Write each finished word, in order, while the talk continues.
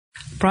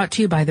brought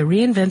to you by the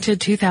reinvented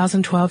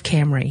 2012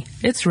 Camry.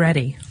 It's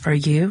ready. Are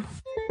you?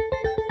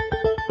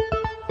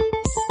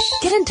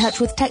 Get in touch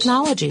with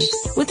technology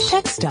with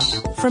Tech Stuff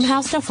from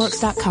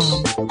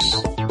HowStuffWorks.com.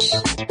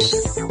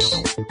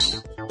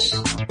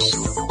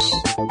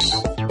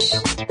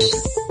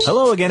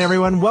 Hello again,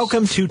 everyone.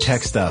 Welcome to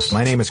Tech Stuff.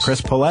 My name is Chris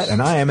Pollette,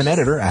 and I am an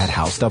editor at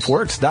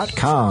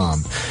HowStuffWorks.com.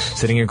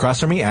 Sitting across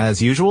from me,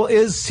 as usual,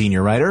 is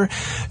senior writer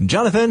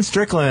Jonathan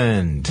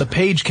Strickland. The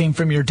page came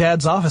from your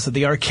dad's office at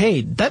the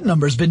arcade. That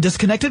number's been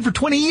disconnected for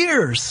 20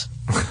 years.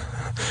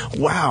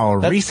 Wow,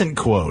 recent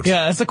quote.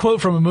 Yeah, that's a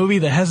quote from a movie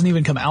that hasn't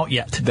even come out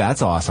yet.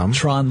 That's awesome.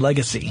 Tron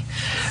Legacy.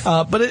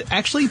 But it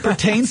actually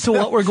pertains to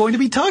what we're going to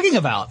be talking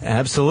about.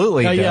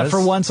 Absolutely does. Yeah,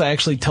 for once I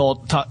actually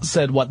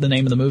said what the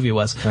name of the movie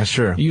was. That's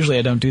true. Usually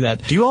I don't do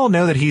that. Do you all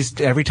know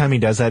that every time he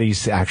does that,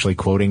 he's actually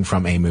quoting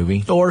from a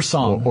movie? Or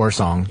song. Or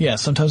song. Yeah,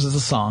 sometimes it's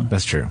a song.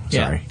 That's true.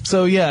 Sorry. Yeah.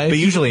 So yeah. But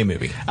usually a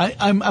movie.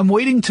 I'm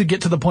waiting to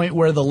get to the point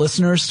where the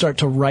listeners start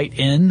to write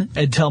in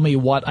and tell me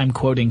what I'm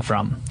quoting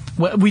from.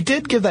 We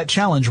did give that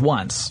challenge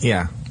once.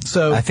 Yeah.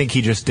 So I think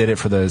he just did it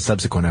for the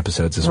subsequent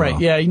episodes as well. Right,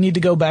 yeah, you need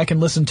to go back and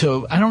listen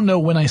to, I don't know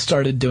when I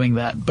started doing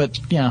that, but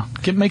yeah,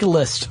 make a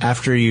list.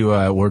 After you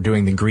were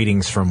doing the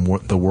greetings from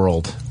the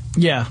world.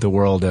 Yeah. The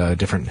world,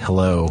 different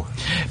hello.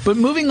 But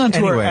moving on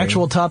to our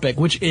actual topic,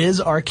 which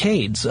is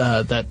arcades,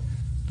 that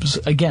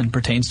again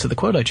pertains to the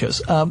quote I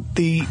chose.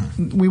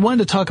 We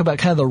wanted to talk about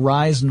kind of the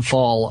rise and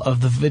fall of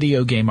the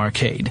video game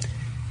arcade.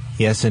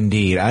 Yes,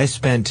 indeed. I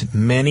spent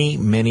many,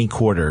 many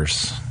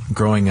quarters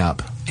growing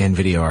up in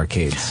video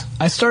arcades.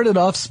 I started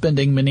off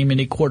spending many,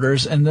 many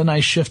quarters, and then I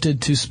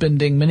shifted to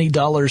spending many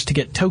dollars to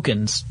get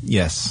tokens.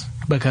 Yes.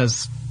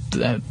 Because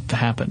that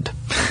happened.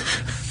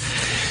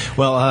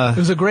 Well, it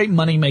was a great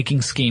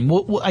money-making scheme.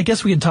 Well, I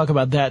guess we can talk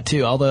about that,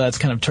 too, although that's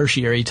kind of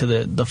tertiary to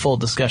the full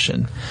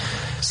discussion.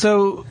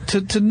 So,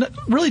 to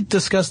really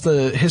discuss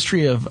the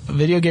history of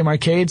video game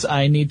arcades,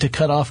 I need to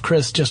cut off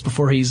Chris just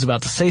before he's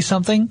about to say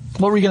something.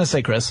 What were you going to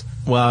say, Chris?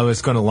 Well, I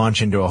was going to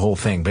launch into a whole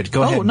thing, but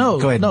go ahead. Oh, no,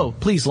 go ahead. No,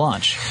 please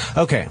launch.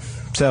 Okay,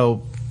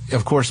 so,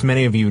 of course,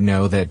 many of you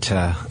know that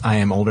I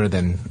am older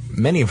than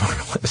many of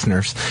our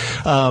listeners.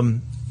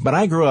 But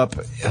I grew up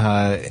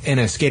in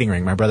a skating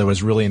rink. My brother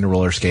was really into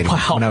roller skating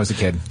when I was a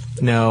kid.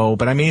 No,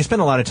 but I mean, he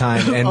spent a lot of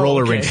time in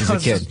roller rinks as a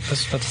kid.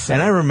 And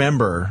I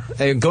remember,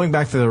 going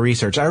back to the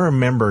research, I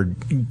remember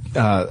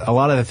a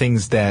lot of the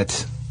things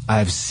that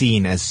I've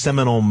seen as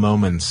seminal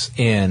moments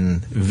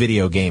in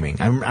video gaming.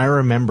 I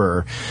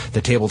remember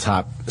the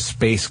tabletop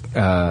Space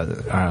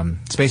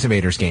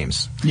Invaders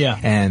games. Yeah.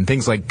 And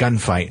things like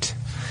Gunfight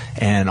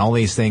and all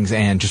these things,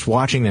 and just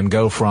watching them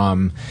go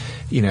from,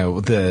 you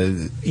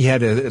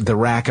had the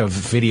rack of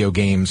video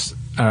games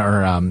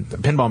or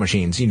pinball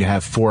machines. You'd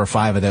have 4 or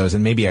 5 of those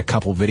and maybe a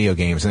couple video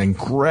games, and then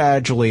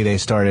gradually they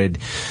started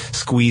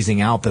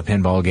squeezing out the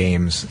pinball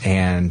games,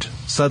 and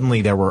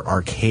suddenly there were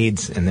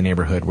arcades in the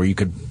neighborhood where you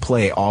could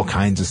play all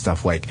kinds of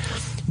stuff like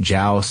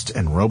Joust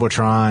and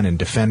Robotron and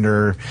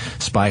Defender,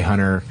 Spy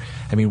Hunter.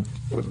 I mean,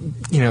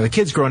 the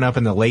kids growing up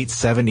in the late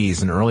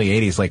 70s and early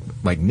 80s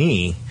like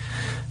me,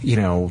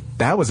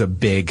 that was a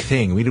big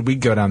thing. We'd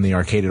go down the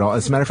arcade at all.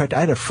 As a matter of fact, I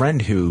had a friend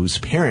whose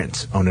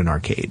parents owned an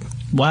arcade.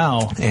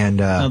 Wow. And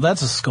now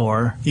that's a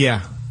score.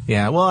 Yeah.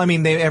 Yeah. Well, I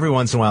mean, every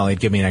once in a while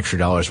they'd give me an extra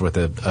 $1 worth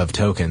of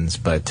tokens,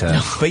 but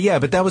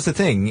that was the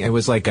thing. It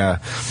was like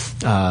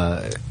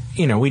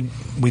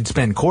we'd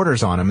spend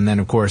quarters on them, and then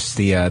of course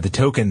the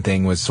token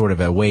thing was sort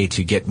of a way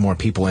to get more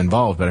people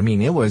involved. But I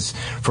mean, it was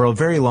for a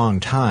very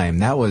long time.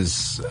 That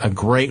was a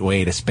great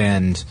way to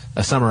spend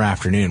a summer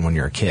afternoon when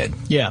you're a kid.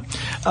 Yeah.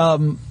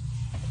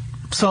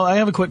 So I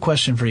have a quick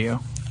question for you.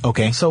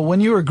 Okay. So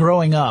when you were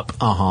growing up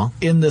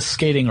in the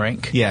skating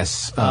rink.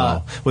 Yes.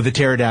 With the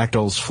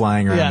pterodactyls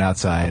flying around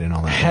outside and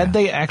all that. Had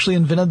they actually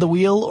invented the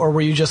wheel, or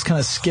were you just kind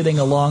of skidding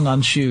along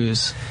on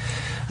shoes?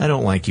 I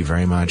don't like you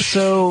very much.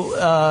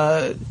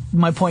 So,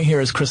 my point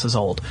here is Chris is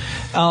old.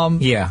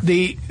 Yeah.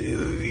 The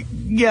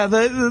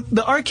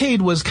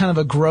arcade was kind of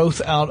a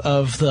growth out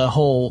of the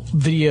whole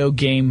video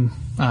game,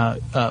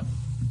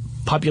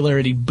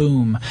 popularity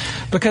boom,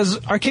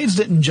 because arcades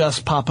didn't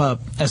just pop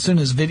up as soon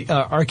as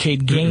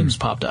arcade games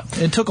popped up.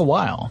 It took a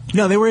while.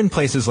 No, they were in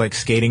places like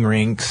skating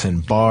rinks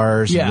and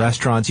bars and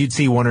restaurants. You'd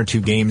see 1 or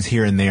 2 games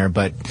here and there,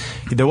 but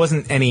there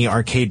wasn't any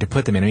arcade to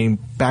put them in. I mean,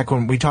 back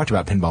when we talked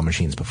about pinball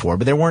machines before,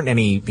 but there weren't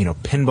any,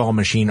 pinball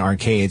machine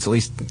arcades, at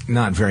least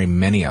not very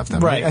many of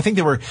them. Right. I think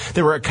there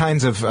were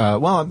kinds of,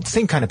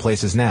 same kind of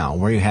places now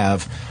where you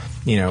have,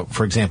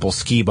 for example,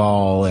 skee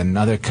ball and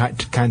other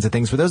kinds of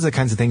things. But those are the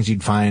kinds of things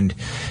you'd find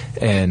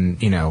in,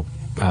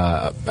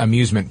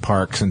 amusement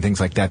parks and things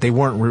like that. They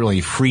weren't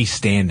really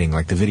freestanding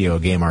like the video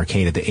game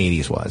arcade at the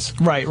 80s was.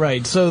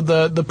 Right. So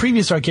the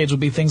previous arcades would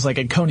be things like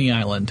at Coney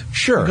Island.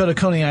 Sure. You go to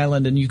Coney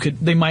Island and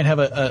they might have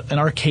an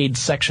arcade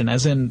section,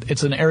 as in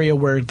it's an area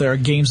where there are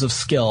games of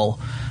skill,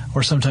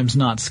 or sometimes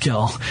not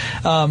skill,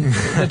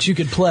 that you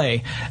could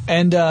play.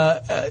 And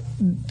so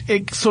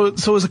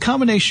it was a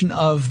combination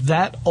of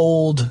that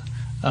old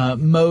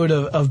mode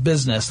of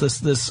business,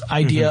 this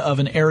idea of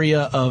an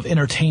area of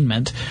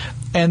entertainment,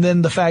 And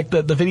then the fact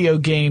that the video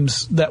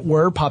games that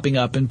were popping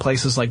up in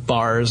places like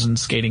bars and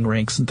skating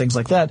rinks and things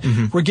like that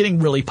were getting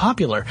really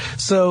popular.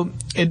 So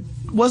it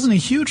wasn't a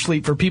huge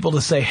leap for people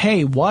to say,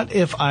 hey, what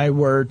if I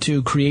were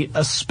to create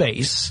a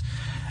space,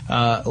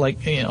 a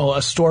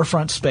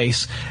storefront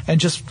space,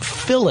 and just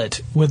fill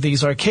it with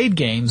these arcade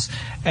games,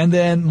 and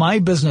then my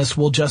business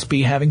will just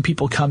be having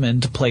people come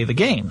in to play the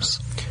games.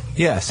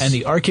 Yes. And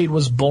the arcade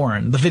was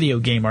born, the video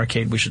game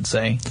arcade, we should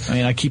say. I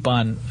mean, I keep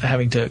on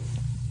having to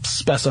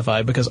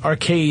specify because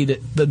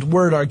the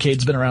word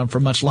arcade's been around for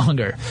much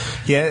longer.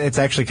 Yeah, it's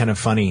actually kind of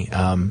funny.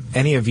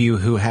 Any of you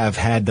who have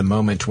had the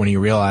moment when you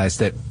realize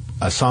that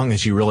a song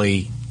that you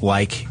really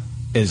like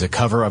is a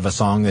cover of a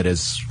song that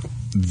is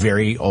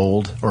very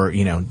old, or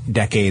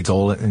decades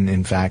old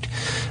in fact,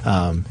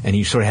 and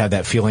you sort of have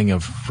that feeling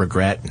of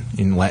regret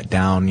and let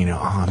down,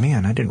 oh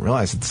man, I didn't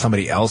realize that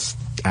somebody else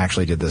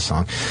actually did this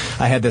song.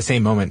 I had the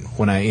same moment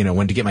when I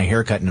went to get my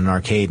hair cut in an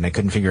arcade and I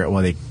couldn't figure out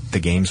what the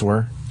games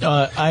were.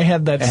 I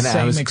had that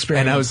same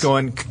experience. And I was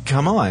going,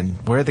 come on,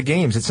 where are the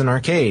games? It's an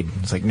arcade.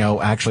 It's like,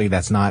 no, actually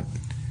that's not.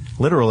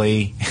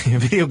 Literally,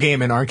 video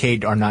game and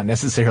arcade are not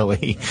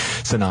necessarily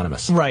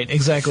synonymous. Right,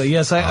 exactly.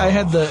 Yes, I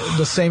had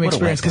the same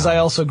experience because I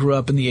also grew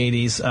up in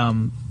the 80s.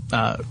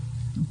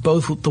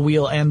 Both the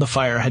wheel and the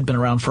fire had been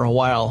around for a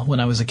while when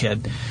I was a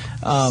kid.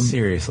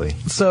 Seriously.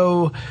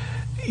 So,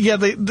 yeah,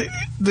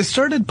 they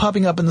started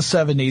popping up in the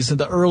 70s, in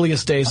the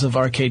earliest days of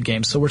arcade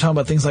games. So we're talking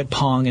about things like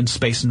Pong and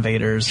Space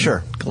Invaders, sure,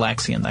 and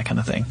Galaxian, that kind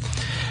of thing.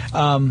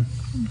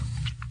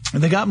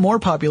 They got more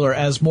popular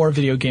as more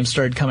video games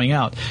started coming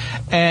out.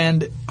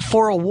 And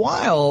for a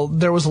while,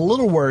 there was a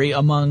little worry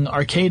among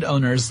arcade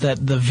owners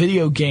that the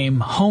video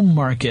game home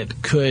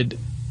market could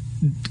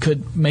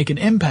make an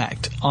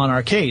impact on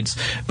arcades.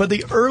 But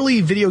the early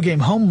video game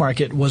home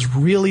market was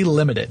really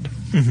limited.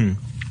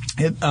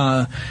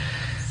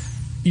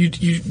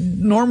 You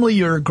normally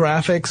your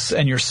graphics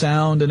and your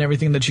sound and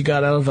everything that you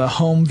got out of a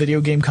home video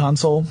game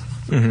console,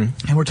 and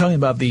we're talking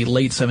about the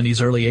late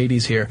 70s, early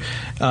 80s here,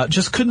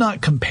 just could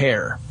not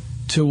compare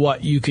to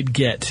what you could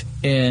get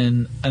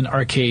in an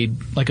arcade,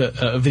 like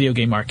a video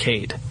game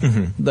arcade.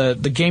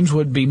 The games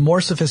would be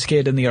more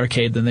sophisticated in the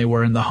arcade than they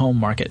were in the home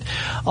market.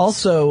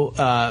 Also,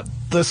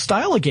 the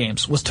style of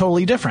games was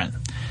totally different,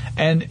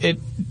 and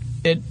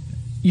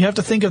you have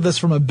to think of this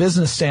from a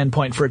business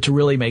standpoint for it to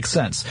really make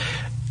sense.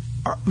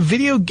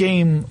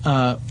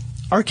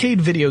 Arcade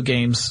video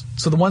games,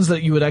 so the ones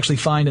that you would actually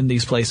find in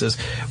these places,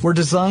 were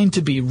designed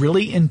to be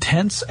really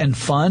intense and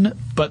fun,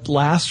 but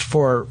last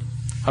for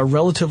a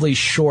relatively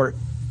short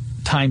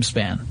time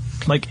span,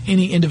 like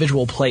any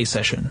individual play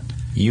session.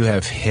 You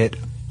have hit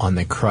on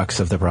the crux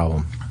of the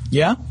problem.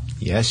 Yeah?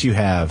 Yes, you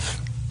have.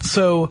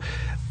 So,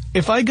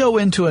 if I go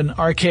into an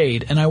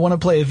arcade and I want to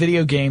play a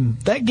video game,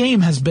 that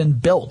game has been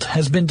built,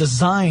 has been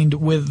designed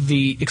with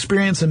the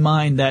experience in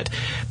mind that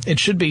it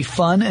should be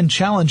fun and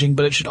challenging,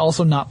 but it should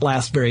also not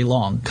last very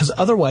long, because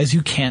otherwise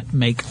you can't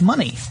make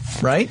money,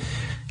 right?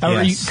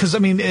 Yes. Because,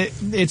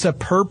 it's a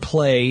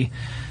per-play,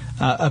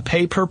 a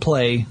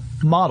pay-per-play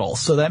model.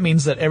 So that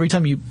means that every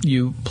time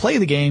you play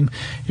the game,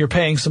 you're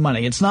paying some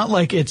money. It's not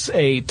like it's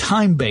a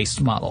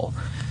time-based model.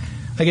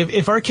 Like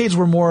if arcades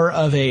were more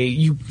of a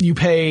you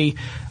pay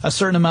a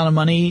certain amount of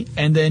money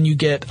and then you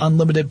get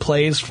unlimited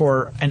plays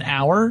for an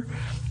hour,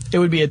 it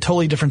would be a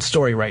totally different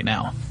story right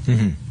now.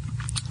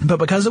 But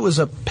because it was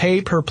a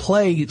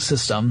pay-per-play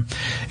system,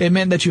 it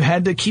meant that you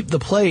had to keep the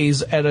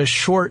plays at a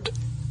short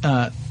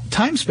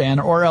time span,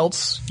 or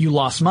else you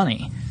lost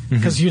money.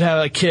 Because you'd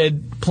have a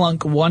kid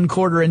plunk one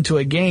quarter into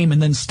a game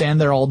and then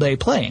stand there all day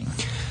playing.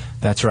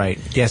 That's right.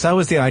 Yes, I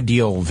was the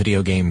ideal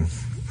video game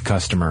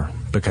customer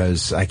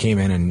because I came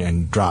in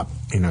and dropped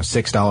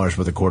 $6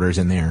 worth of quarters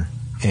in there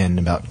in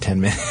about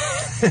 10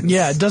 minutes.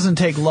 Yeah, it doesn't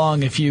take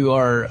long if you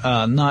are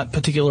not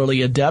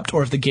particularly adept,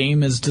 or if the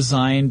game is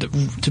designed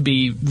to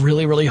be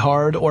really, really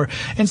hard, or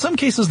in some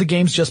cases the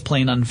game's just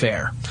plain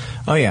unfair.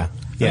 Oh yeah.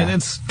 Yeah.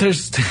 And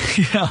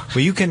yeah.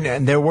 Well, you can,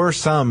 and there were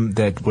some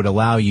that would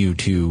allow you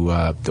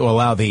to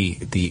allow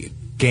the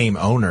game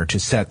owner to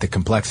set the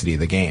complexity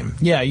of the game.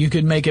 Yeah, you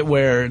could make it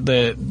where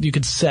you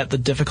could set the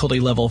difficulty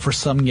level for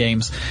some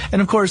games.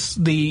 And of course,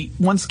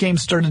 once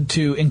games started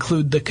to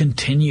include the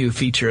continue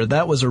feature,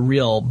 that was a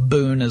real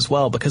boon as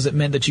well, because it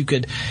meant that you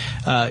could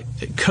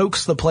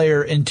coax the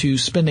player into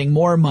spending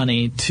more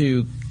money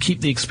to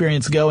keep the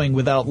experience going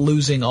without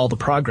losing all the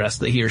progress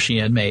that he or she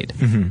had made.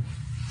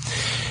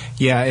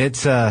 Yeah,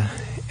 it's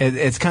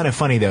kind of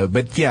funny though,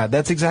 but yeah,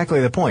 that's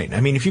exactly the point.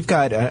 I mean, if you've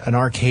got an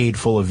arcade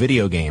full of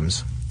video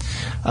games,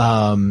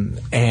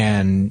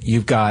 and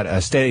you've got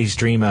a steady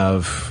stream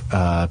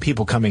of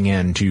people coming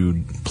in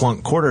to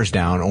plunk quarters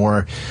down,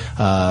 or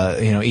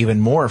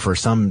even more for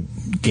some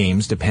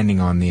games,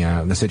 depending on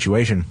the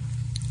situation.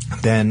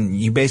 then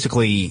you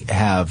basically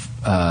have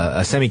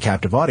a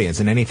semi-captive audience,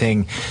 and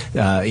anything,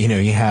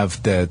 you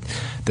have the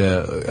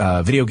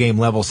video game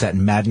level set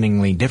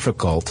maddeningly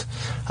difficult,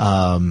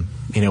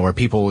 where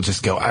people will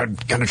just go, I'm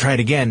going to try it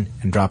again,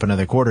 and drop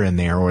another quarter in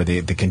there, or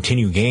the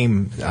continue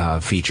game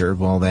feature.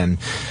 Well, then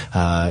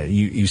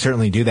you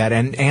certainly do that,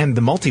 and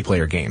the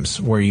multiplayer games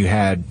where you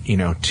had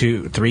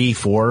 2, 3,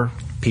 4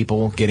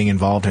 people getting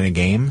involved in a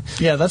game.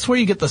 Yeah, that's where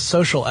you get the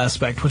social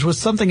aspect, which was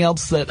something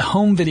else that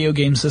home video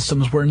game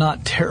systems were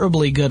not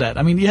terribly good at.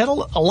 I mean, you had a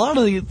lot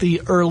of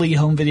the early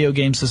home video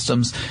game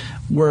systems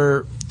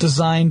were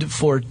designed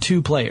for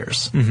 2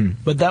 players,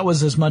 but that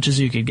was as much as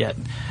you could get.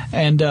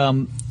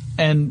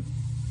 And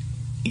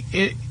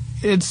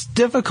it's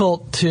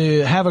difficult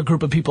to have a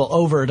group of people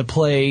over to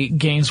play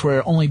games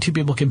where only 2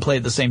 people can play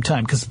at the same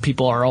time, because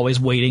people are always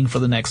waiting for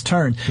the next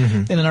turn.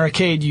 In an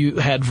arcade, you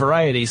had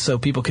variety, so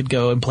people could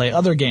go and play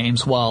other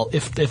games, while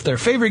if their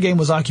favorite game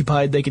was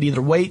occupied, they could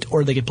either wait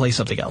or they could play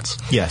something else.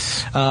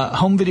 Yes.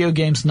 Home video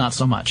games, not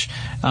so much.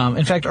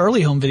 In fact,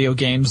 early home video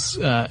games,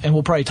 and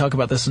we'll probably talk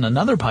about this in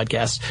another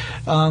podcast,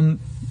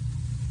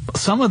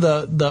 some of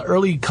the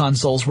early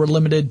consoles were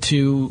limited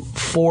to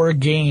 4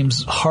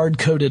 games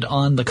hard-coded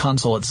on the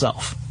console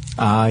itself.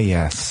 Ah,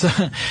 yes.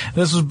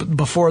 This was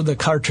before the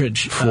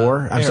cartridge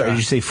 4? I'm sorry, did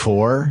you say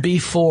 4?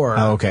 B4.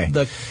 Oh,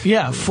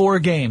 okay. 4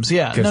 games,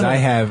 yeah. Because I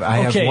have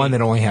one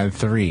that only had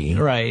 3.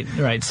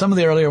 Right. Some of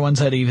the earlier ones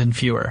had even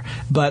fewer.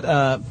 But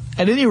at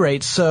any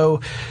rate,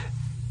 so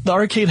the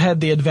arcade had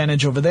the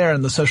advantage over there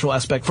in the social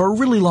aspect for a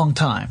really long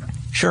time.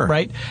 Sure.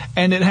 Right?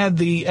 And it had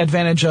the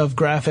advantage of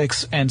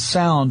graphics and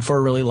sound for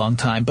a really long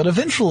time. But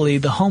eventually,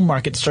 the home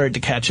market started to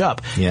catch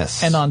up.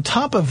 Yes. And on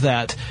top of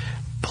that,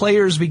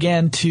 players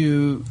began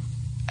to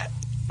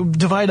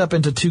divide up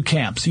into 2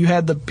 camps. You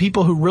had the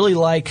people who really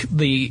like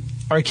the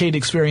arcade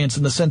experience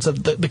in the sense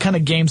of the kind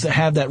of games that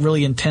have that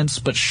really intense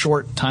but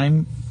short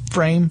time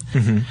frame.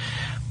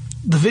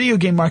 The video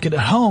game market at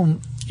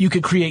home, you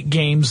could create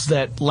games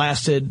that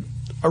lasted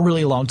a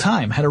really long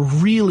time, had a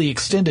really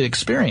extended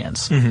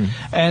experience.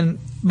 And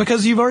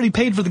because you've already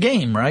paid for the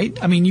game, right?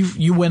 I mean,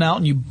 you went out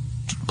and you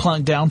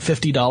plunked down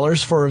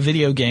 $50 for a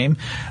video game.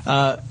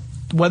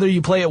 Whether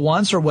you play it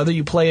once or whether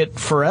you play it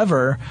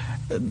forever,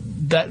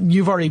 that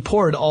you've already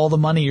poured all the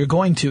money you're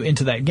going to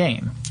into that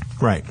game.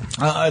 Right.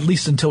 At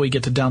least until we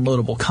get to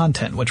downloadable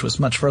content, which was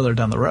much further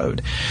down the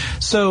road.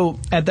 So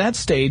at that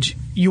stage,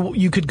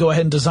 you could go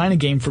ahead and design a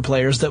game for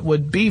players that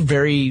would be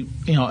very,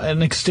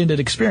 an extended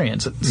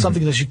experience.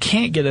 Something that you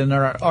can't get in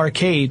an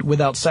arcade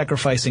without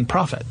sacrificing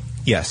profit.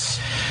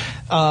 Yes.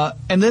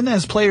 And then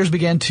as players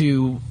began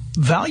to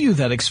value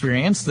that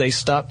experience, they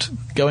stopped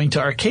going to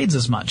arcades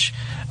as much.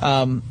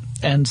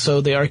 And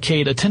so the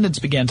arcade attendance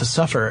began to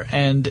suffer.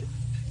 And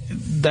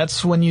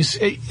that's when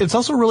it's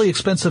also really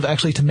expensive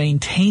actually to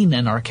maintain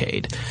an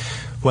arcade.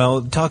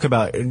 Well, talk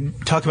about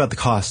the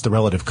cost, the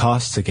relative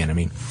costs again. I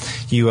mean,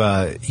 you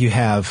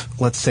have,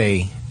 let's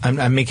say,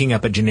 I'm making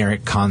up a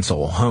generic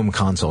home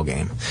console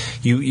game.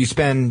 You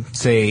spend,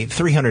 say,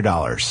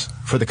 $300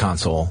 for the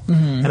console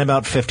and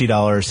about $50,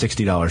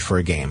 $60 for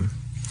a game.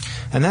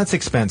 And that's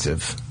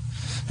expensive.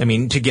 I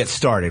mean, to get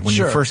started, when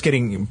you're first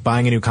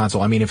buying a new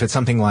console, I mean, if it's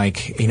something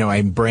like,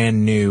 a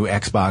brand new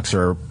Xbox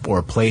or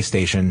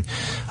PlayStation,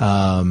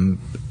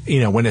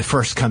 when it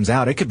first comes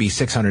out, it could be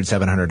 $600,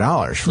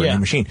 $700 for a new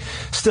machine.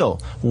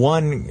 Still,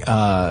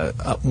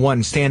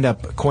 one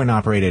stand-up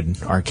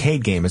coin-operated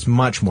arcade game is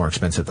much more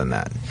expensive than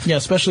that. Yeah,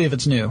 especially if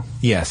it's new.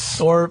 Yes.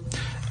 Or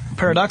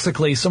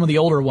paradoxically, some of the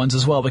older ones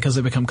as well, because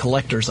they become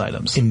collector's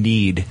items.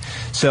 Indeed.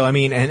 So, I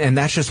mean, and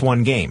that's just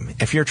one game.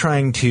 If you're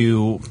trying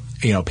to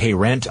pay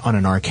rent on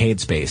an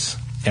arcade space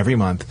every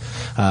month,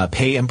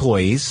 pay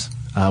employees,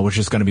 which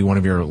is going to be one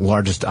of your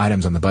largest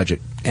items on the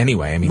budget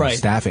anyway. I mean,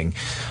 staffing.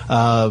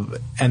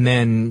 And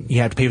then you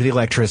have to pay for the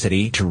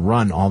electricity to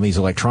run all these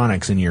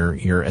electronics in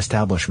your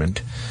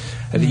establishment.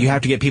 You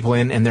have to get people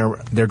in, and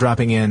they're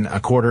dropping in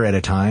a quarter at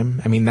a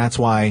time. I mean, that's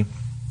why,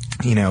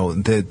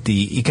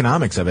 the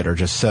economics of it are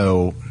just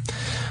so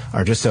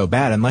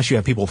bad unless you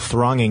have people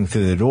thronging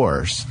through the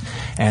doors.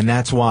 And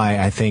that's why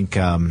I think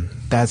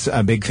that's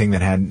a big thing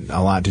that had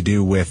a lot to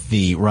do with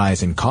the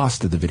rise in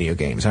cost of the video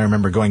games. I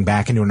remember going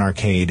back into an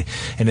arcade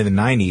into the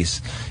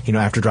 90s,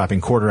 after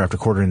dropping quarter after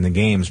quarter in the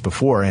games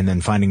before, and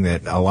then finding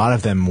that a lot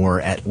of them were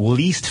at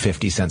least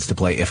 50 cents to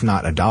play, if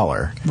not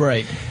 $1.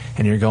 Right.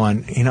 And you're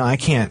going, I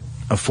can't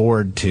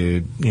afford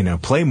to,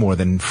 play more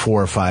than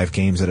 4 or 5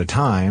 games at a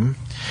time.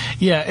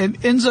 Yeah,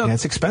 it ends up... Yeah,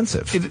 it's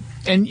expensive.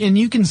 And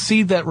you can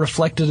see that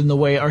reflected in the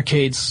way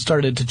arcades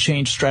started to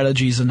change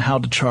strategies and how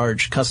to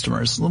charge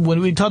customers.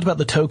 When we talked about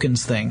the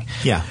tokens thing,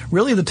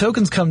 really the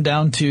tokens come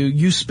down to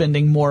you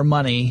spending more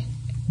money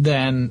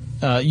than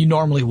you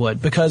normally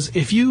would. Because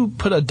if you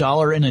put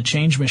 $1 in a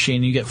change machine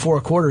and you get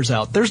 4 quarters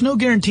out, there's no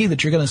guarantee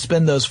that you're going to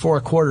spend those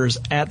 4 quarters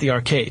at the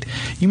arcade.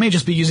 You may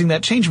just be using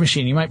that change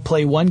machine. You might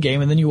play one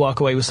game and then you walk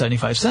away with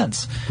 75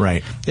 cents.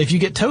 Right. If you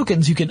get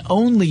tokens, you can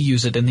only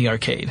use it in the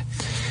arcade.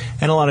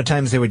 And a lot of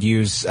times they would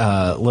use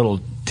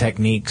little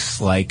techniques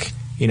like,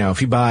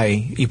 if you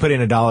put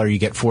in $1, you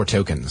get 4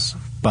 tokens.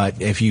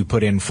 But if you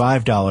put in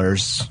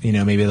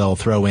 $5, maybe they'll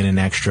throw in an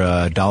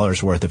extra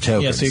 $1 worth of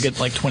tokens. Yeah, so you get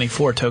like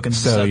 24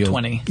 tokens instead of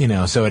 20.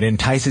 So it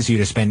entices you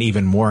to spend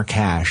even more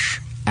cash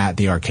at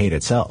the arcade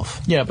itself.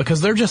 Yeah, because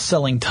they're just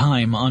selling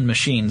time on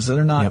machines.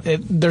 They're not.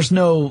 There's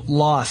no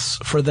loss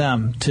for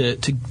them to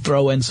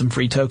throw in some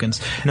free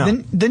tokens. No.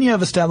 Then you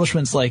have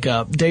establishments like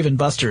Dave &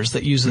 Buster's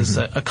that uses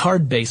a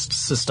card-based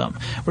system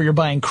where you're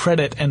buying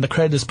credit and the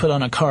credit is put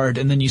on a card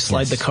and then you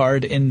slide the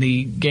card in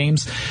the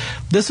games.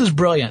 This is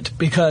brilliant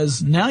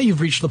because now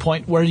you've reached the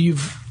point where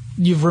you've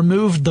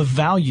removed the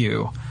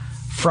value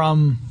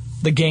from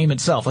the game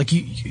itself. Like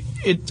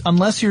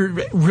unless you're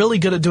really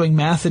good at doing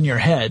math in your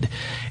head,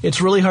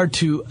 it's really hard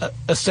to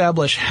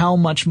establish how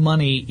much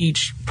money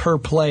each per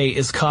play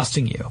is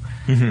costing you.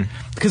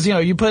 Because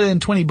you put in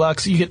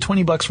 $20, you get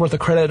 $20 worth of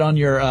credit on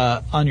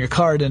your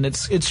card, and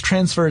it's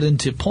transferred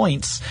into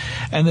points,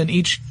 and then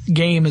each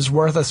game is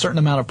worth a certain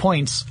amount of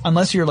points.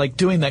 Unless you're like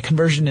doing that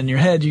conversion in your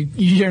head,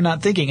 you're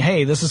not thinking,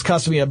 hey, this is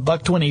costing me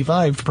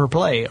 $1.25 per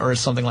play or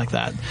something like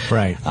that.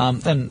 Right.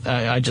 And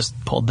I just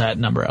pulled that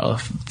number out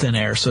of thin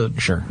air. So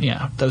sure.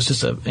 Yeah, that was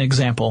just an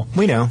example.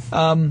 We know.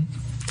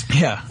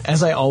 Yeah,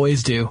 as I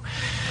always do.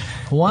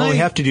 Why? Well, we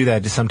have to do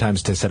that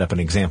sometimes to set up an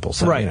example.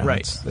 So, right.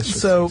 That's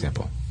just an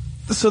example.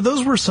 So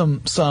those were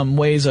some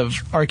ways of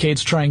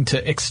arcades trying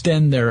to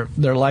extend their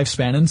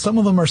lifespan, and some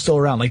of them are still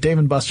around, like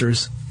Dave &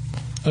 Buster's.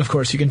 Of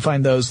course, you can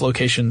find those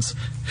locations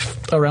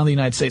around the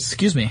United States.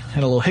 Excuse me,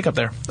 had a little hiccup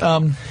there.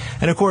 And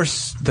of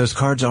course, those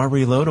cards are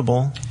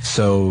reloadable,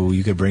 so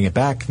you could bring it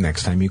back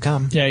next time you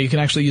come. Yeah, you can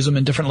actually use them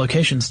in different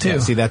locations too. Yeah,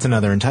 see, that's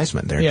another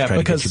enticement there to try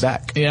to get you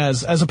back. Yeah,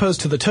 as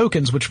opposed to the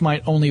tokens, which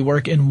might only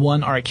work in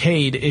one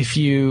arcade. If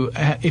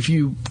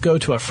you go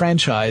to a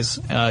franchise,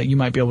 you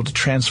might be able to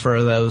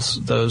transfer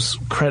those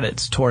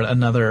credits toward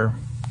another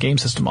game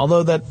system,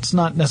 although that's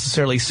not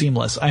necessarily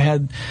seamless.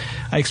 I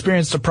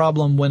experienced a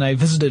problem when I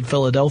visited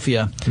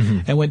Philadelphia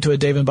and went to a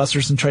Dave &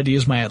 Buster's and tried to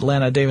use my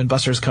Atlanta Dave &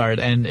 Buster's card,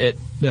 and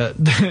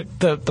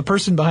the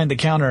person behind the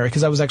counter,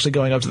 because I was actually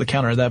going up to the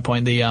counter at that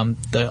point, the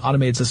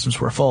automated systems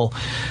were full,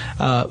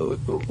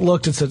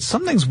 looked and said,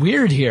 something's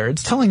weird here.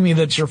 It's telling me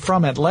that you're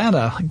from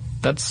Atlanta.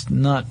 That's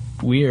not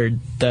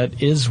weird.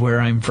 That is where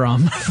I'm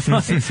from.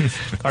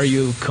 Are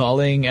you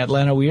calling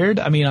Atlanta weird?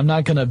 I mean, I'm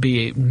not going to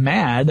be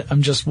mad.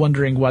 I'm just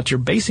wondering what you're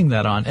basing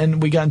that on.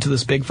 And we got into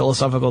this big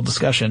philosophical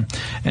discussion,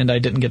 and I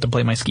didn't get to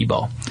play my skee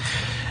ball.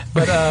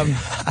 But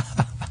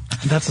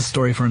that's a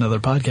story for another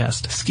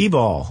podcast. Skee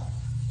ball.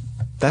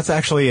 That's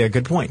actually a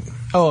good point.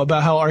 Oh,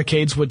 about how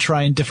arcades would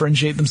try and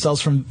differentiate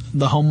themselves from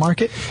the home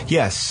market?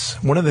 Yes.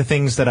 One of the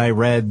things that I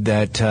read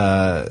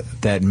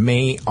that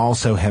may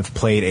also have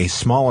played a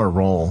smaller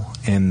role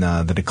in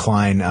the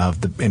decline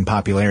in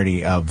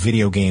popularity of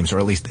video games, or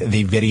at least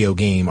the video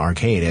game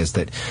arcade, is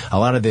that a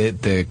lot of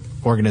the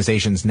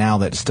organizations now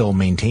that still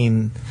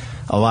maintain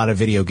a lot of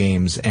video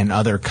games and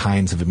other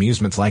kinds of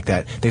amusements like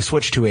that, they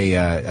switched to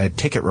a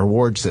ticket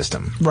reward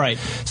system. Right.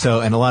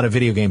 So, and a lot of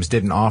video games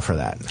didn't offer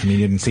that. I mean,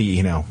 you didn't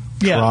see,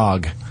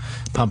 Trog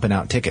pumping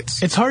out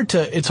tickets. It's hard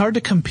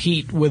to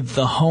compete with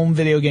the home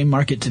video game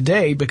market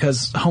today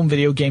because home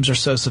video games are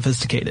so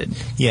sophisticated.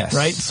 Yes.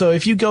 Right? So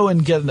if you go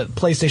and get a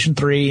PlayStation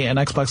 3, an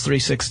Xbox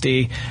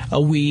 360, a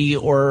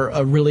Wii, or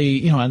a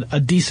really, a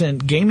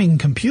decent gaming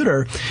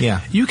computer,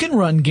 you can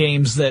run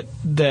games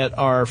that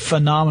are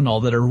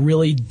phenomenal, that are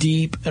really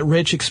deep,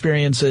 rich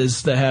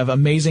experiences, that have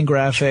amazing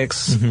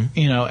graphics,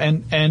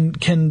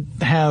 and can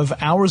have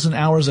hours and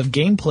hours of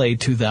gameplay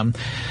to them.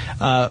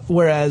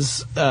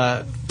 Whereas,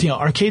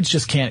 arcades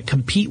just can't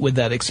compete with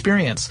that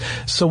experience.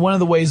 So one of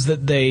the ways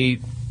that they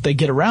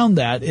get around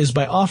that is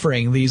by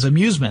offering these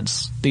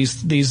amusements,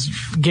 these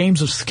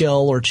games of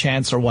skill or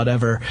chance or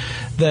whatever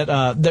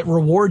that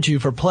reward you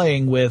for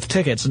playing with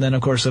tickets. And then,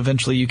 of course,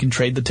 eventually you can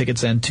trade the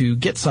tickets in to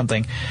get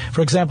something.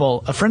 For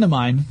example, a friend of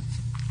mine,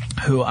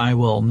 who I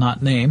will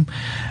not name,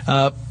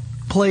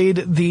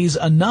 played these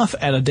enough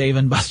at a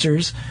Dave &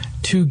 Buster's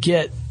to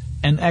get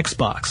an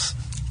Xbox.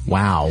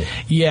 Wow.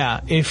 Yeah,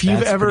 if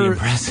you've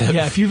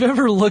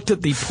ever looked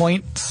at the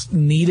points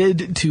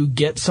needed to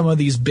get some of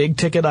these big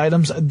ticket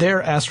items,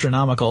 they're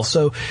astronomical.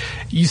 So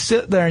you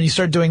sit there and you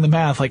start doing the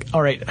math, like,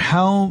 all right,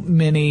 how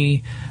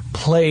many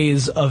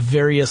plays of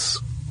various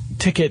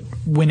ticket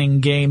winning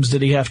games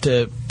did he have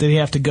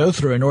to go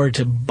through in order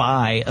to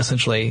buy,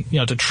 essentially,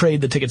 to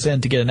trade the tickets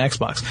in to get an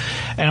Xbox?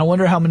 And I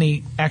wonder how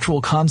many actual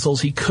consoles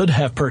he could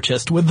have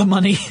purchased with the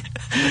money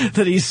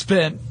that he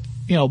spent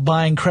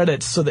buying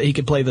credits so that he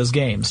could play those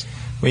games.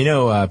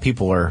 Well,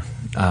 people are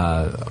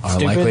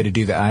likely to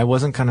do that. I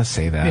wasn't going to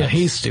say that. Yeah,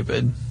 he's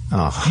stupid.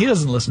 Oh. He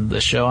doesn't listen to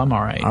this show. I'm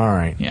all right. All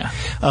right. Yeah.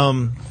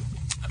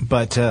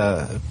 But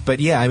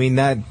yeah, I mean,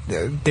 that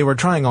they were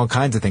trying all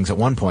kinds of things at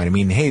one point. I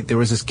mean, hey, there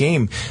was this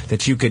game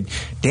that you could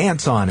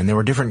dance on, and there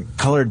were different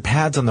colored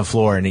pads on the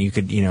floor, and you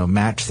could,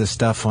 match the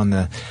stuff on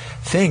the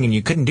thing, and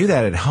you couldn't do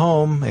that at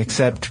home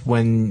except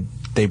when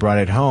they brought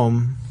it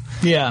home.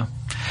 Yeah.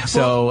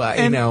 So,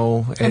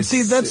 and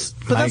see,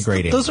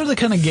 migrating. Those are the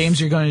kind of games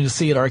you're going to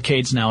see at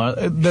arcades now.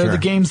 They're the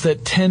games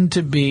that tend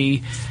to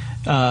be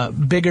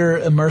bigger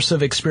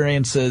immersive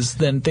experiences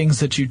than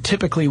things that you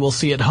typically will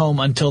see at home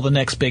until the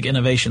next big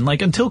innovation.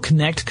 Like until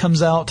Kinect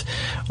comes out,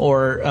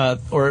 or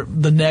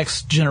the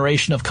next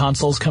generation of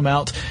consoles come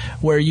out,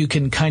 where you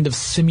can kind of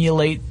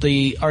simulate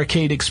the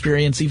arcade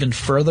experience even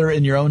further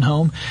in your own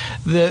home.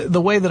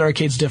 The way that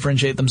arcades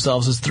differentiate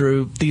themselves is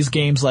through these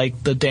games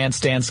like the Dance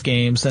Dance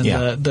games and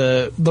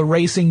the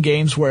racing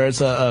games where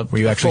it's a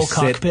where you actually full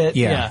cockpit,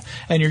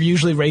 and you're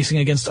usually racing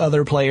against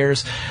other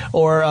players,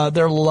 or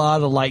there are a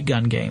lot of light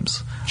gun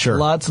games. Sure.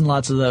 Lots and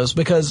lots of those,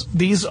 because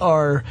these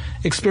are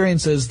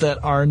experiences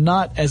that are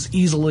not as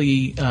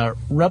easily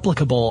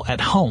replicable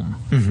at home.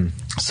 Mm-hmm.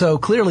 So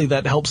clearly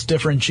that helps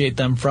differentiate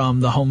them from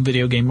the home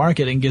video game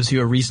market and gives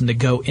you a reason to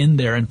go in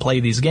there and play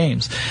these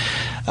games.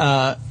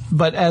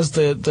 But as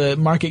the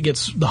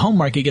home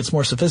market gets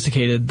more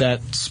sophisticated,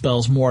 that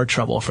spells more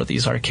trouble for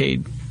these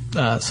arcade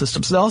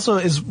systems. It also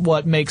is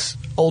what makes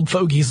old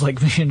fogies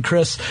like me and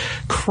Chris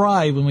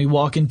cry when we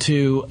walk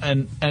into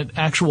an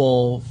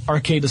actual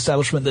arcade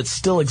establishment that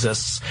still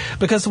exists.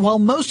 Because while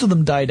most of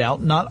them died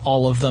out, not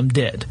all of them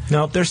did.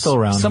 No, they're still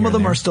around. Some of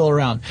them are still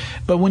around.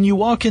 But when you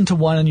walk into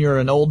one and you're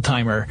an old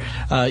timer,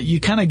 you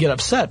kind of get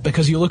upset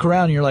because you look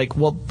around and you're like,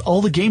 well,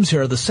 all the games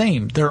here are the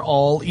same. They're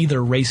all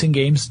either racing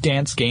games,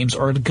 dance games,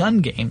 or gun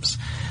games.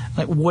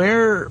 Like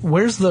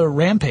where's the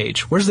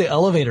Rampage? Where's the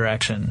elevator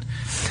action?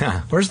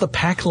 Where's the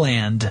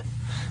Pac-Land?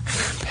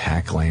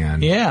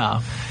 Pac-Land.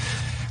 Yeah.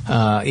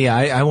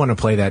 I want to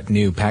play that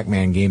new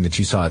Pac-Man game that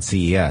you saw at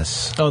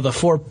CES. Oh, the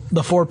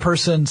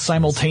four-person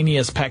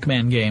simultaneous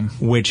Pac-Man game,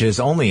 which is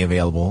only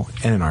available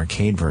in an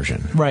arcade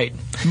version. Right.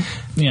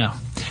 Yeah.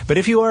 But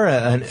if you are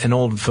an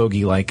old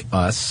fogey like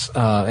us,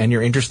 and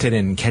you're interested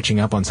in catching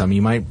up on some,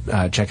 you might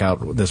check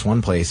out this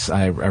one place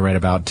I read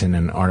about in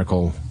an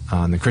article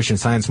on the Christian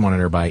Science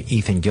Monitor by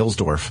Ethan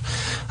Gilsdorf.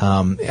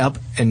 Up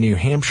in New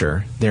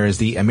Hampshire, there is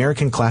the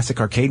American Classic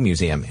Arcade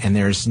Museum, and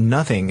there's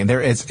nothing, and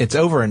it's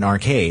over an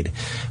arcade,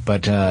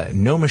 but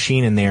no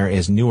machine in there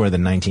is newer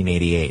than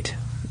 1988.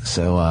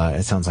 So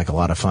it sounds like a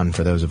lot of fun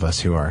for those of us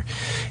who are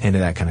into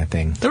that kind of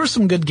thing. There were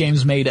some good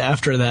games made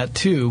after that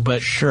too,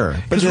 but sure.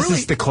 But this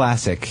is the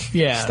classic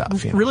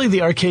stuff. You know? Really,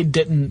 the arcade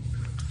didn't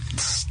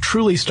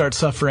truly start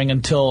suffering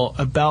until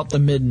about the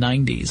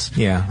mid-90s.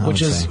 Yeah,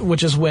 which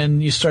is when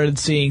you started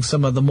seeing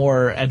some of the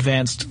more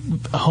advanced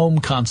home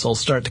consoles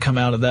start to come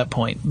out at that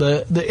point.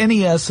 The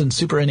NES and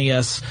Super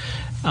NES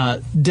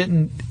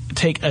didn't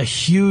take a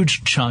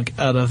huge chunk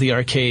out of the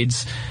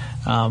arcades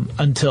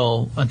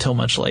until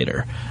much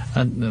later.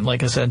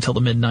 Like I said, until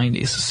the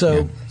mid-90s.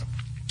 So,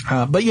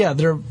 but yeah,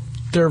 there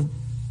are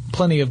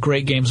plenty of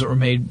great games that were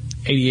made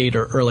 88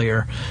 or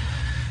earlier.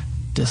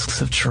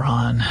 Discs of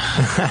Tron,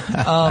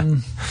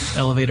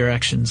 Elevator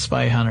Action,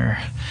 Spy Hunter,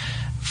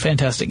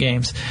 fantastic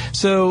games.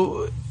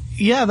 So,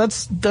 yeah,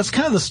 that's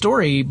kind of the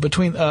story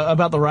between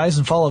about the rise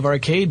and fall of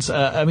arcades.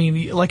 I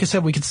mean, like I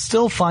said, we could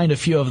still find a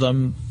few of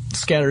them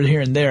scattered here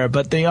and there,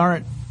 but they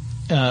aren't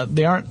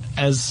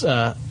as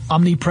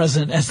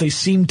omnipresent as they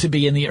seemed to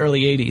be in the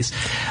early 80s.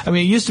 I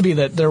mean, it used to be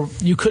that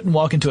you couldn't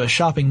walk into a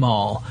shopping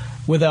mall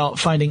without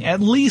finding at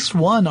least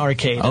one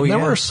arcade. And there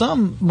were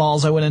some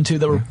malls I went into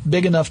that were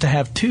big enough to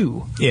have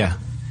two. Yeah,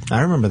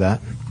 I remember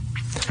that.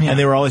 Yeah. And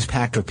they were always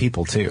packed with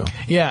people too.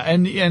 Yeah,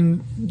 and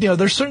you know,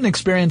 there's certain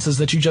experiences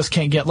that you just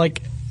can't get.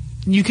 Like,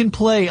 you can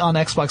play on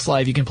Xbox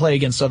Live, you can play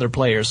against other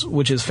players,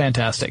 which is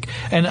fantastic.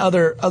 And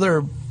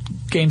other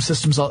game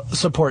systems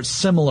support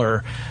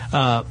similar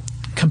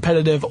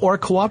competitive or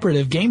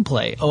cooperative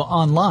gameplay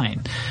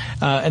online.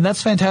 And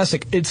that's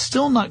fantastic. It's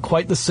still not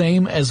quite the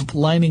same as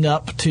lining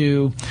up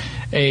to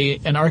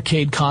an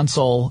arcade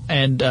console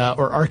and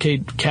or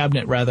arcade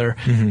cabinet rather,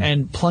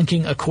 and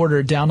plunking a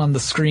quarter down on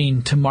the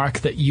screen to mark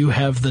that you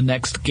have the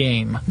next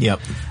game. Yep.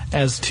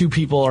 As two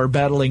people are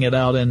battling it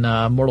out in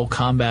Mortal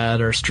Kombat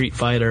or Street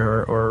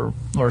Fighter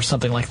or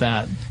something like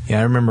that.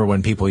 Yeah, I remember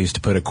when people used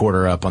to put a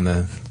quarter up on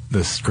the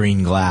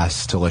screen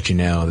glass to let you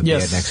know that they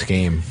had next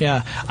game.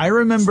 Yeah, I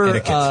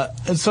remember.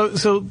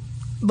 So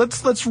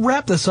let's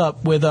wrap this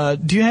up with.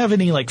 Do you have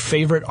any like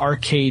favorite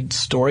arcade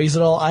stories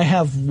at all? I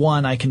have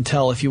one I can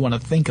tell if you want to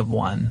think of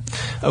one.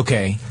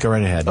 Okay, go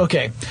right ahead.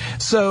 Okay,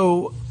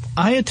 so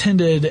I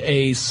attended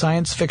a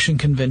science fiction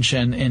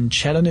convention in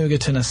Chattanooga,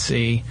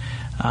 Tennessee.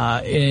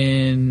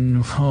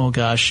 It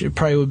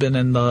probably would have been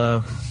in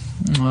the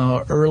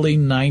early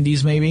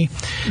 90s maybe,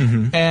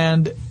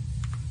 and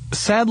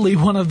sadly,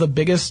 one of the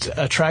biggest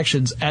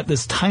attractions at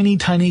this tiny,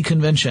 tiny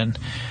convention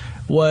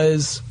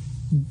was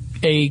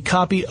a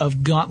copy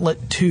of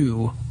Gauntlet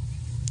 2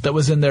 that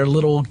was in their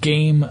little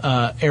game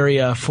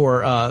area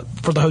for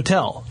the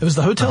hotel. It was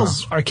the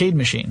hotel's arcade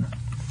machine.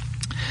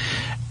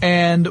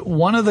 And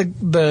one of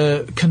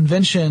the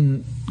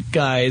convention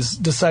guys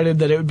decided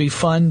that it would be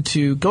fun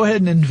to go ahead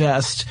and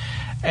invest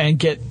and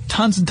get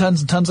tons and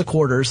tons and tons of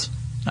quarters.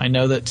 I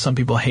know that some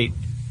people hate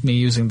me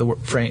using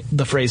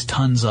the phrase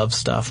tons of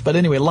stuff. But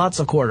anyway, lots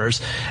of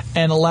quarters,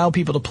 and allow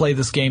people to play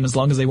this game as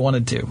long as they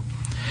wanted to.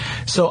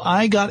 So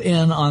I got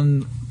in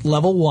on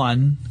level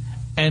 1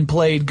 and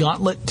played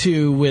Gauntlet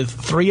 2 with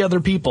 3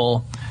 other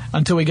people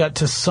until we got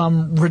to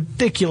some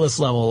ridiculous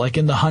level, like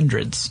in the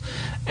hundreds.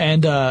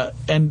 And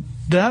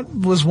that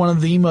was one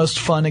of the most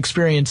fun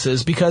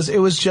experiences because it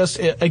was just,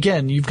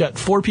 again, you've got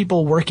 4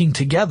 people working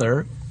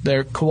together.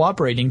 They're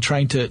cooperating,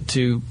 trying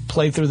to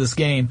play through this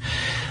game.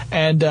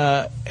 And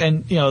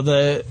you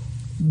know,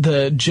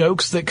 the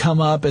jokes that come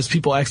up as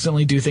people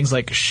accidentally do things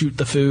like shoot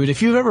the food.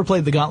 If you've ever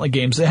played the Gauntlet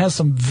games, it has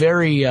some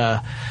very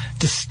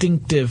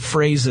distinctive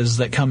phrases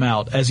that come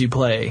out as you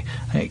play.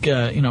 Like,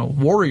 you know,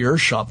 warrior,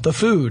 shot the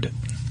food.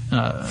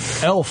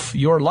 Elf,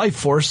 your life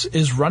force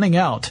is running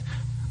out.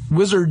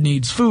 Wizard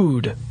needs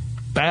food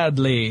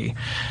badly.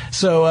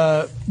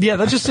 So, yeah,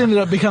 that just ended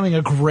up becoming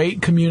a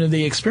great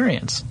community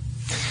experience.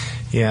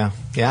 Yeah.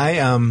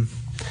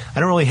 I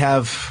don't really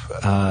have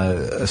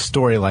a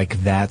story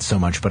like that so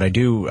much, but I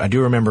do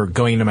remember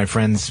going into my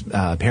friend's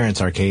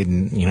parents' arcade,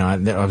 and you know,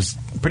 I was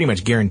pretty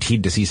much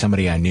guaranteed to see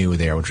somebody I knew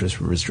there, which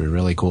was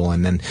really cool.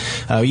 And then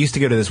I used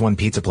to go to this one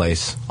pizza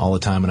place all the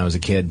time when I was a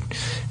kid,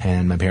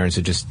 and my parents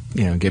would just,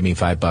 you know, give me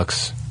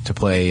 $5 to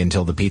play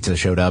until the pizza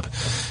showed up.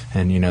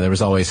 And, you know, there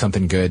was always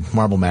something good.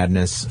 Marble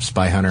Madness,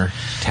 Spy Hunter,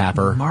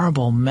 Tapper.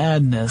 Marble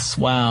Madness.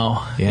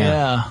 Wow.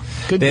 Yeah.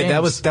 Good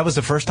games. That was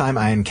the first time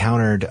I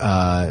encountered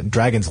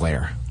Dragon's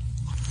Lair.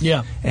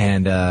 Yeah.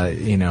 And,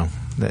 you know,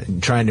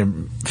 trying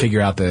to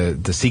figure out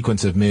the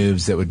sequence of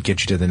moves that would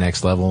get you to the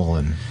next level.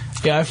 And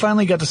yeah, I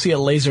finally got to see a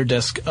laser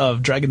disc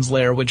of Dragon's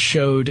Lair, which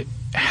showed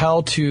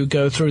how to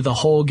go through the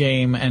whole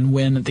game and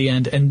win at the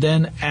end. And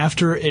then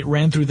after it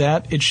ran through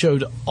that, it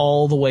showed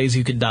all the ways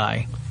you could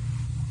die.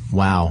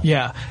 Wow.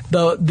 Yeah.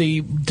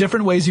 The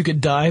different ways you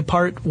could die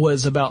part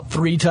was about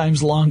 3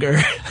 times longer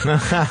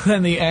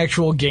than the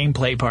actual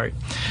gameplay part.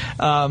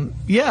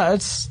 Yeah,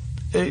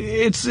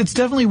 it's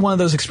definitely one of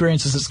those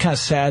experiences that's kind of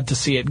sad to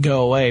see it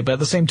go away, but at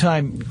the same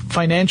time,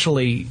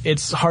 financially,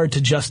 it's hard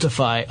to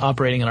justify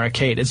operating an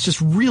arcade. It's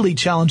just really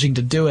challenging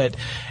to do it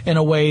in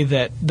a way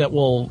that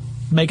will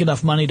make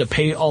enough money to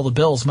pay all the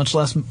bills, much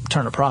less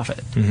turn a profit.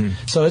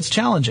 Mm-hmm. So it's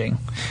challenging.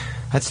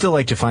 I'd still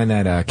like to find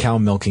that cow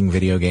milking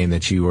video game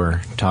that you were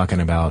talking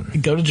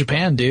about. Go to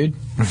Japan, dude.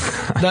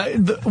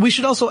 We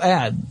should also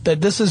add that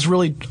this is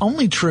really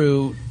only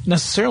true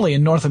necessarily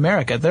in North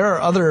America. There are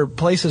other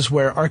places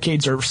where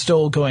arcades are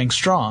still going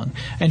strong,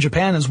 and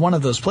Japan is one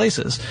of those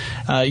places.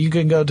 You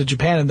can go to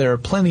Japan and there are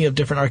plenty of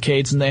different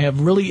arcades, and they have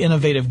really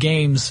innovative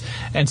games,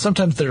 and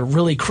sometimes they're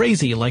really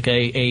crazy, like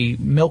a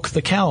Milk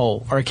the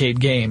Cow arcade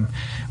game,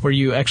 where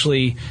you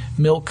actually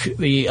milk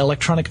the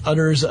electronic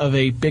udders of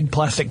a big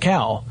plastic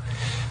cow.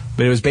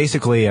 But it was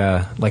basically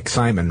like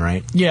Simon,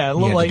 right? Yeah,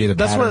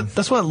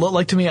 that's what it looked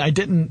like to me. I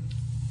didn't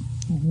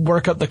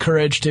work up the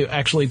courage to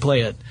actually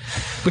play it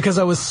because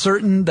I was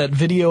certain that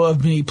video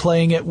of me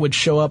playing it would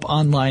show up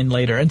online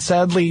later. And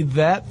sadly,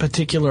 that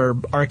particular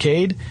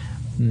arcade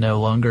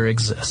no longer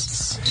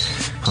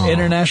exists. Aww.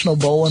 International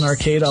Bowl and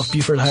Arcade off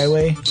Buford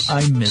Highway,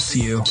 I miss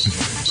you.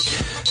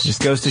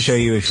 Just goes to show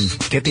you, if you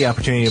get the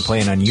opportunity to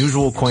play an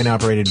unusual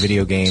coin-operated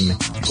video game,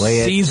 play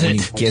it. Seize and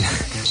it.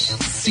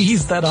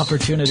 Seize that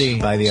opportunity.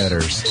 By the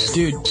udders.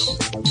 Dude,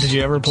 did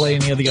you ever play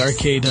any of the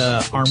arcade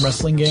arm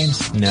wrestling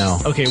games? No.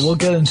 Okay, we'll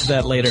get into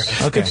that later.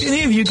 Okay. If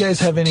any of you guys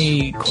have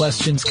any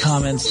questions,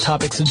 comments,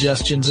 topic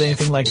suggestions,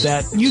 anything like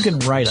that, you can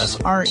write us.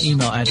 Our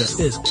email address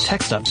is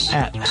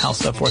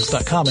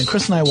techstuff@howstuffworks.com, and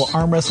Chris and I will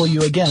arm wrestle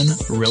you again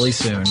really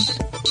soon.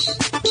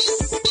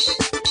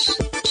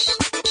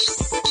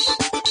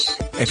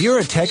 If you're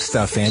a Tech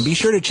Stuff fan, be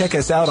sure to check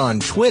us out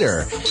on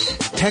Twitter.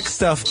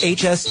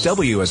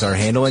 TechStuffHSW is our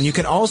handle, and you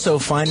can also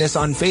find us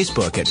on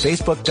Facebook at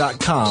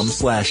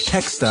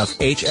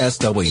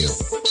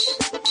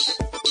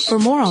facebook.com/TechStuffHSW. For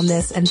more on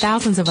this and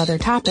thousands of other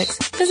topics,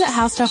 visit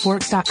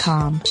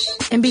HowStuffWorks.com.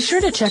 And be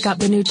sure to check out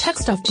the new Tech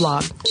Stuff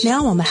blog,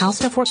 now on the How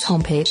Stuff Works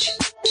homepage.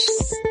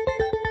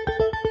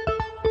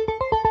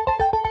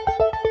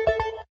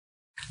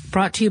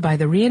 Brought to you by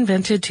the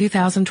reinvented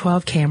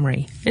 2012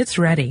 Camry. It's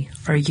ready.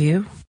 Are you?